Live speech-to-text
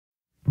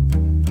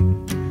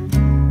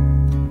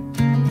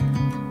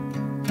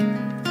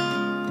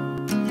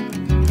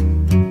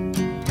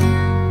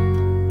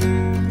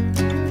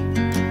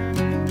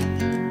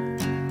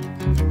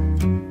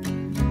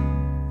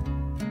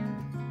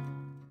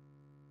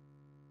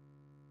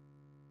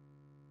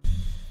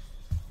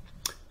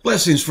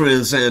Blessings,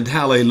 friends, and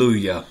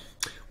hallelujah.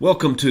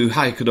 Welcome to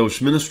High Kadosh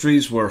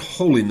Ministries, where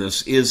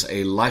holiness is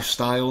a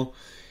lifestyle,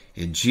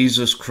 and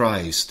Jesus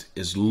Christ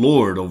is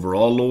Lord over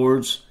all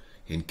lords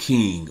and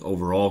King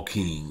over all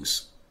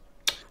kings.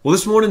 Well,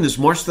 this morning is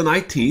March the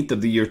 19th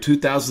of the year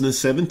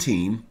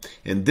 2017,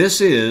 and this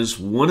is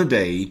One a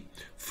Day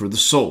for the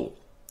Soul.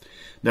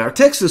 Now, our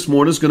text this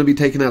morning is going to be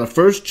taken out of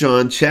 1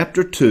 John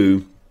chapter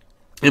 2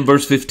 and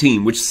verse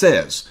 15, which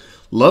says,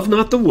 "Love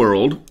not the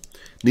world,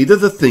 neither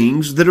the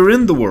things that are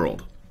in the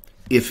world.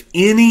 If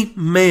any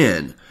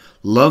man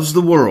loves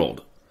the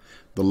world,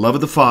 the love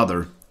of the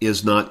Father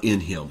is not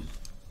in him."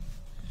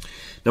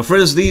 Now,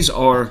 friends, these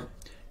are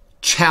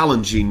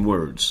challenging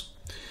words.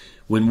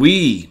 When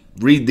we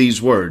read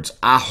these words,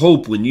 I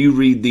hope when you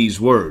read these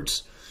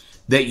words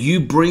that you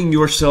bring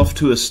yourself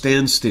to a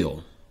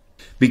standstill,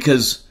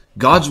 because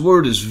God's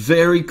word is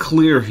very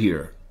clear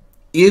here.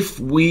 If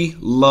we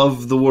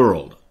love the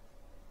world,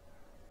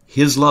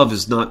 His love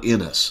is not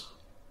in us.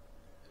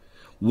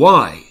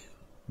 Why?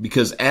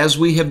 Because as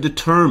we have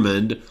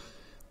determined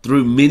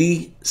through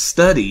many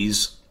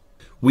studies,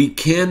 we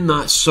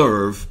cannot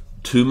serve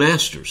two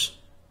masters.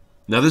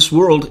 Now, this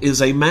world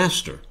is a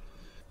master,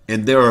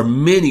 and there are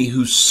many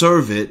who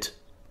serve it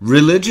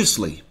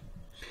religiously.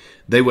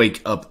 They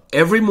wake up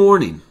every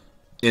morning,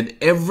 and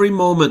every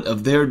moment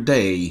of their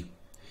day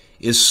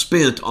is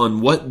spent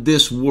on what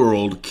this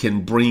world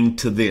can bring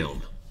to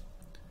them.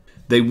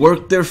 They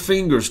work their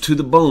fingers to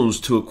the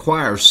bones to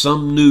acquire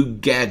some new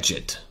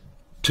gadget,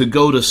 to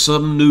go to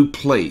some new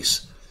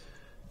place,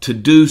 to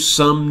do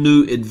some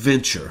new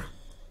adventure,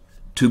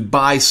 to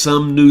buy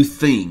some new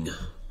thing,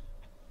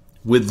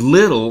 with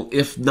little,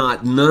 if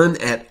not none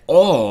at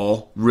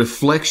all,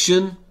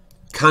 reflection,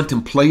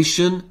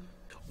 contemplation,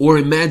 or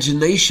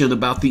imagination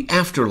about the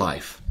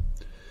afterlife,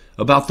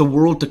 about the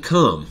world to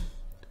come,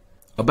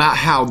 about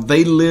how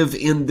they live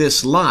in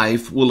this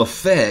life will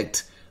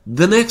affect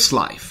the next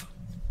life.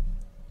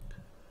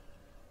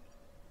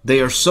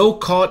 They are so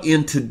caught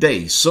in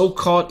today, so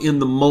caught in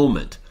the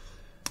moment,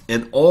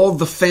 and all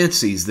the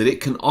fancies that it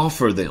can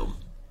offer them,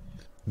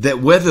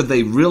 that whether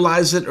they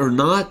realize it or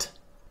not,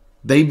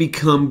 they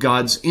become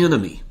God's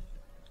enemy.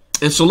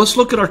 And so let's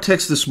look at our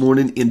text this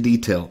morning in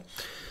detail.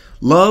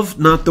 Love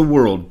not the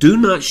world. Do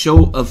not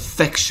show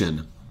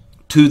affection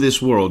to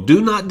this world.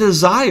 Do not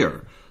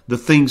desire the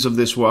things of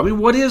this world. I mean,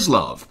 what is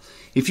love?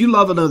 If you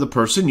love another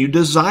person, you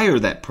desire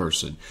that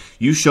person.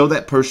 You show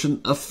that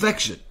person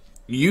affection.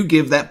 You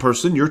give that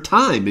person your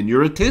time and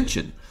your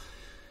attention.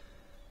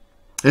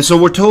 And so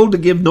we're told to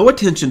give no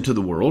attention to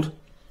the world,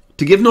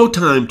 to give no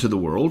time to the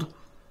world.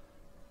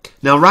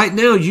 Now, right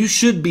now, you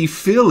should be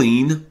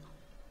feeling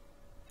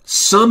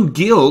some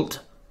guilt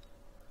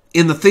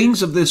in the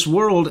things of this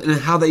world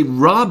and how they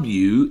rob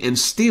you and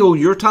steal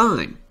your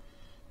time.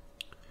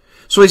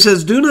 So he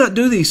says, do not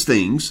do these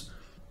things,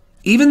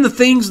 even the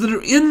things that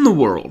are in the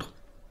world.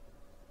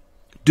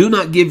 Do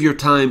not give your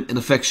time and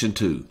affection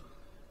to.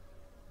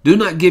 Do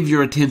not give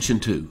your attention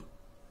to.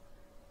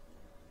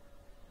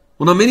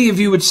 Well, now many of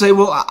you would say,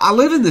 well, I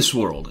live in this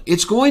world.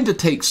 It's going to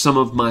take some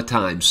of my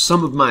time,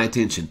 some of my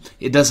attention.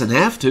 It doesn't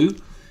have to.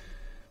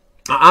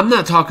 I'm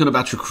not talking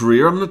about your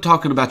career. I'm not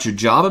talking about your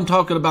job. I'm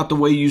talking about the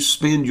way you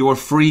spend your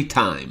free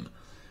time.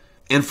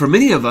 And for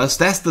many of us,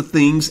 that's the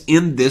things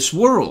in this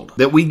world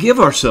that we give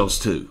ourselves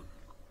to.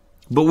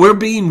 But we're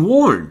being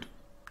warned,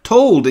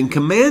 told, and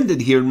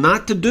commanded here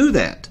not to do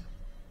that.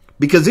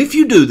 Because if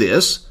you do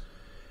this,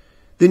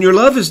 then your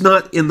love is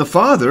not in the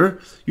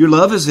Father, your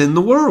love is in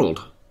the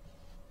world.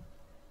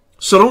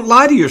 So don't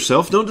lie to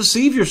yourself, don't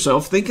deceive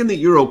yourself thinking that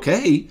you're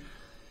okay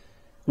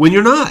when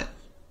you're not.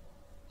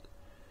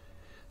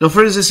 Now,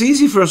 friends, it's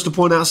easy for us to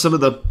point out some of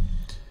the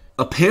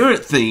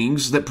apparent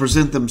things that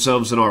present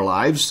themselves in our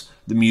lives,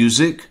 the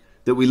music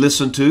that we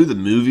listen to, the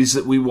movies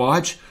that we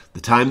watch,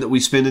 the time that we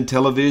spend in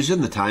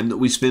television, the time that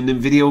we spend in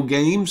video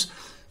games,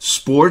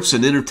 sports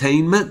and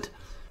entertainment.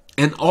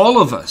 And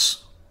all of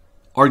us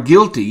are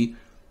guilty.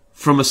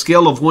 From a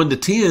scale of 1 to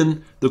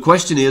 10, the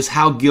question is,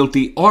 how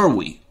guilty are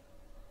we?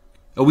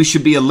 We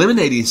should be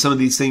eliminating some of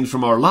these things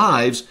from our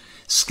lives,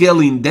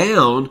 scaling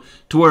down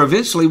to where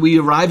eventually we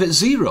arrive at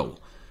 0.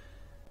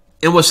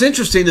 And what's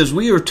interesting is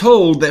we are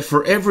told that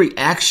for every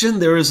action,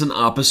 there is an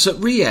opposite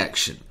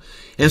reaction.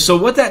 And so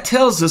what that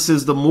tells us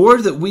is the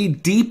more that we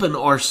deepen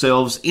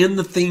ourselves in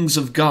the things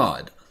of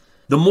God,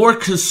 the more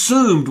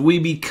consumed we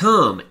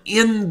become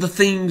in the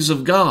things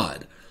of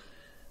God,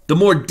 the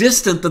more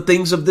distant the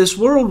things of this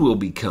world will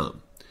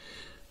become,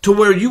 to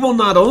where you will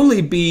not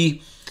only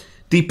be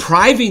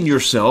depriving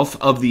yourself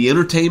of the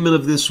entertainment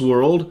of this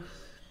world,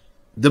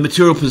 the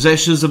material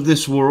possessions of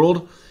this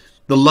world,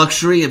 the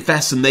luxury and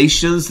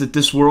fascinations that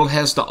this world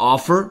has to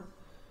offer,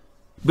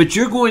 but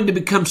you're going to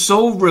become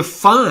so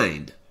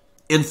refined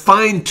and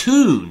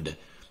fine-tuned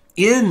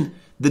in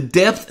the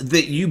depth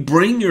that you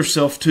bring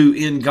yourself to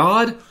in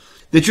God,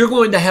 that you're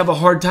going to have a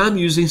hard time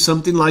using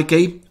something like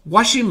a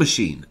washing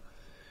machine,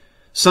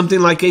 something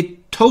like a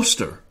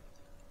toaster,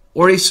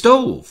 or a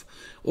stove,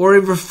 or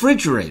a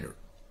refrigerator.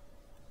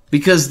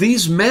 Because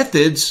these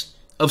methods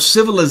of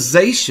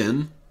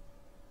civilization,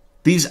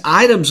 these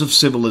items of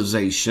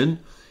civilization,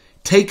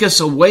 take us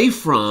away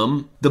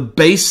from the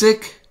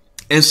basic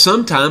and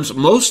sometimes,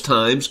 most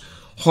times,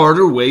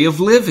 harder way of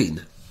living.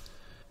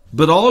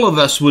 But all of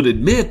us would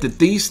admit that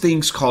these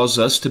things cause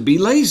us to be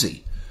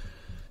lazy.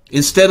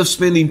 Instead of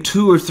spending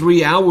 2 or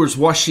 3 hours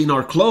washing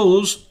our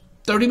clothes,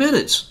 30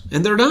 minutes,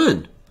 and they're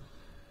done.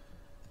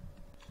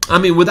 I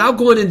mean, without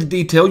going into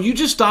detail, you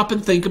just stop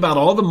and think about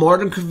all the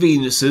modern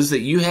conveniences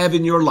that you have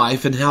in your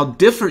life and how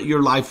different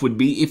your life would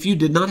be if you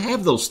did not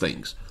have those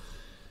things.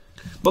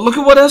 But look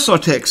at what else our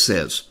text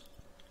says.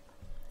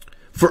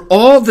 For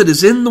all that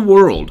is in the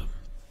world,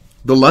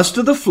 the lust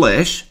of the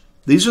flesh,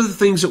 these are the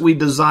things that we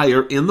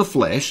desire in the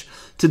flesh.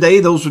 Today,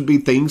 those would be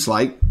things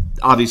like,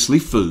 obviously,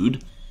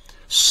 food,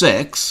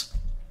 sex,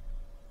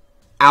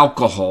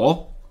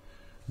 alcohol,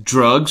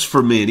 drugs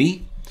for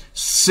many,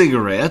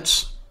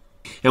 cigarettes.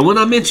 And when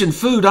I mention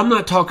food, I'm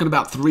not talking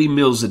about 3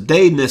 meals a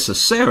day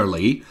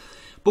necessarily,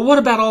 but what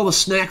about all the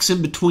snacks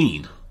in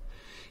between?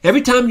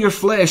 Every time your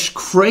flesh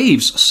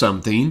craves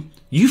something,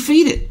 you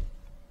feed it.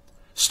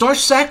 Start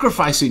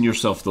sacrificing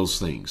yourself those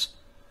things.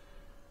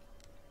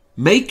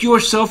 Make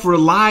yourself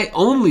rely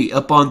only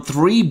upon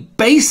 3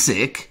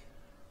 basic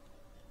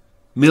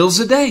meals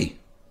a day.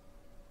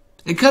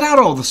 And cut out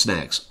all the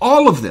snacks,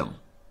 all of them.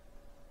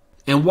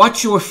 And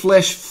watch your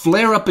flesh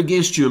flare up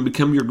against you and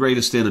become your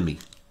greatest enemy.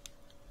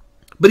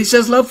 But he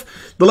says, love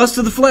the lust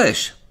of the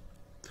flesh,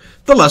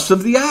 the lust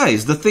of the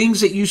eyes, the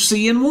things that you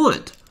see and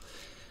want.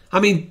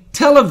 I mean,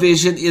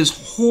 television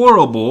is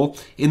horrible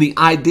in the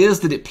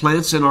ideas that it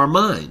plants in our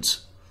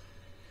minds.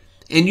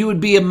 And you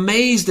would be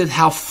amazed at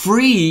how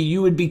free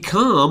you would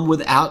become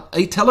without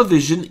a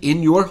television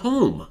in your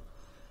home.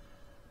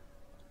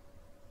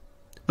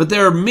 But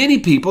there are many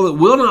people that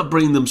will not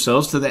bring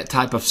themselves to that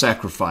type of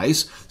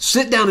sacrifice,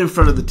 sit down in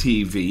front of the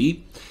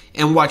TV,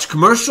 and watch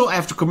commercial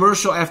after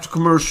commercial after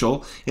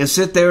commercial and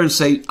sit there and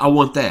say, I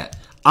want that.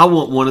 I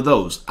want one of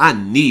those. I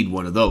need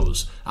one of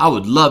those. I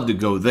would love to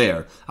go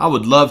there. I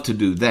would love to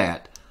do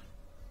that.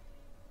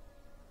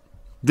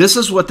 This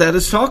is what that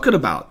is talking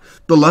about.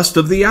 The lust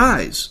of the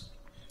eyes.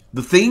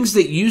 The things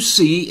that you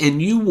see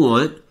and you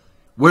want,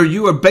 where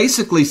you are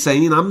basically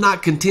saying, I'm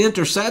not content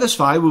or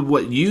satisfied with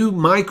what you,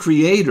 my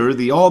Creator,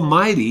 the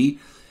Almighty,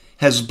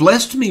 has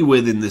blessed me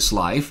with in this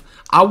life.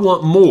 I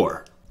want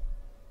more.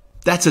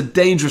 That's a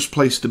dangerous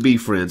place to be,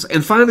 friends.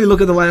 And finally, look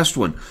at the last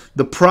one.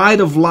 The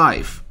pride of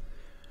life.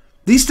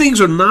 These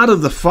things are not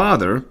of the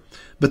Father,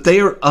 but they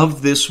are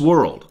of this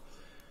world.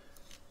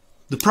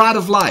 The pride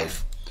of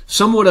life.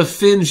 Someone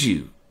offends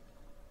you,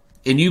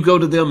 and you go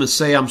to them and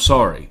say, I'm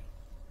sorry.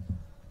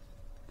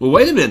 Well,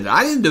 wait a minute.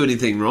 I didn't do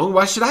anything wrong.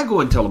 Why should I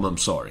go and tell them I'm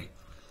sorry?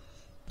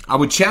 I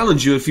would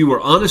challenge you, if you were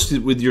honest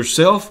with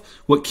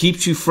yourself, what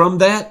keeps you from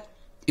that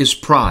is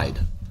pride.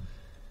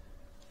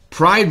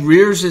 Pride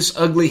rears its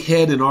ugly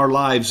head in our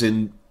lives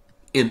in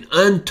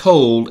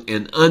untold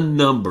and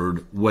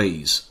unnumbered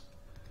ways.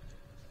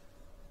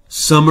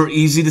 Some are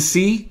easy to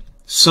see.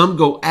 Some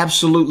go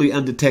absolutely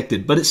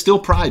undetected. But it's still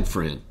pride,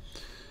 friend.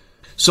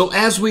 So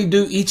as we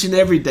do each and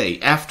every day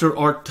after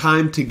our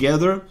time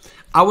together,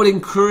 I would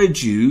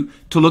encourage you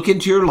to look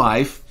into your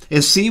life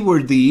and see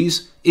where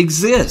these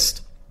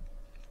exist.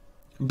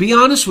 Be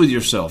honest with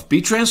yourself.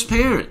 Be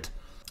transparent.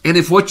 And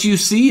if what you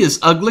see is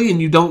ugly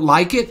and you don't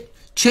like it,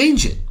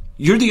 change it.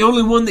 You're the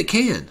only one that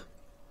can.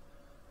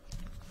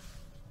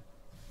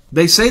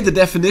 They say the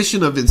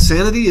definition of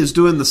insanity is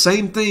doing the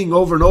same thing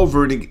over and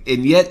over and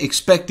yet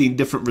expecting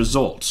different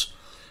results.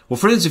 Well,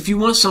 friends, if you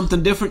want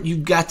something different,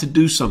 you've got to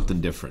do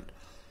something different.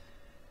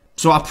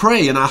 So I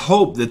pray and I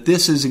hope that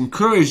this has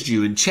encouraged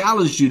you and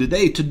challenged you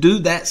today to do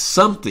that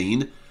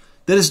something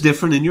that is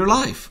different in your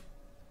life.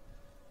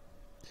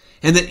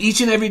 And that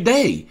each and every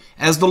day,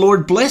 as the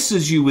Lord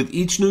blesses you with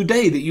each new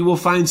day, that you will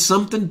find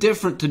something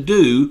different to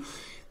do,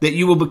 that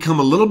you will become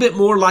a little bit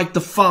more like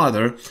the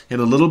Father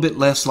and a little bit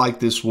less like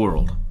this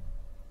world.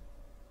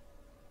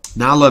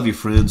 Now, I love you,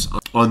 friends.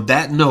 On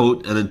that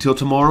note, and until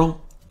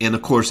tomorrow, and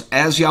of course,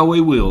 as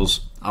Yahweh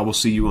wills, I will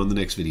see you on the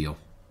next video.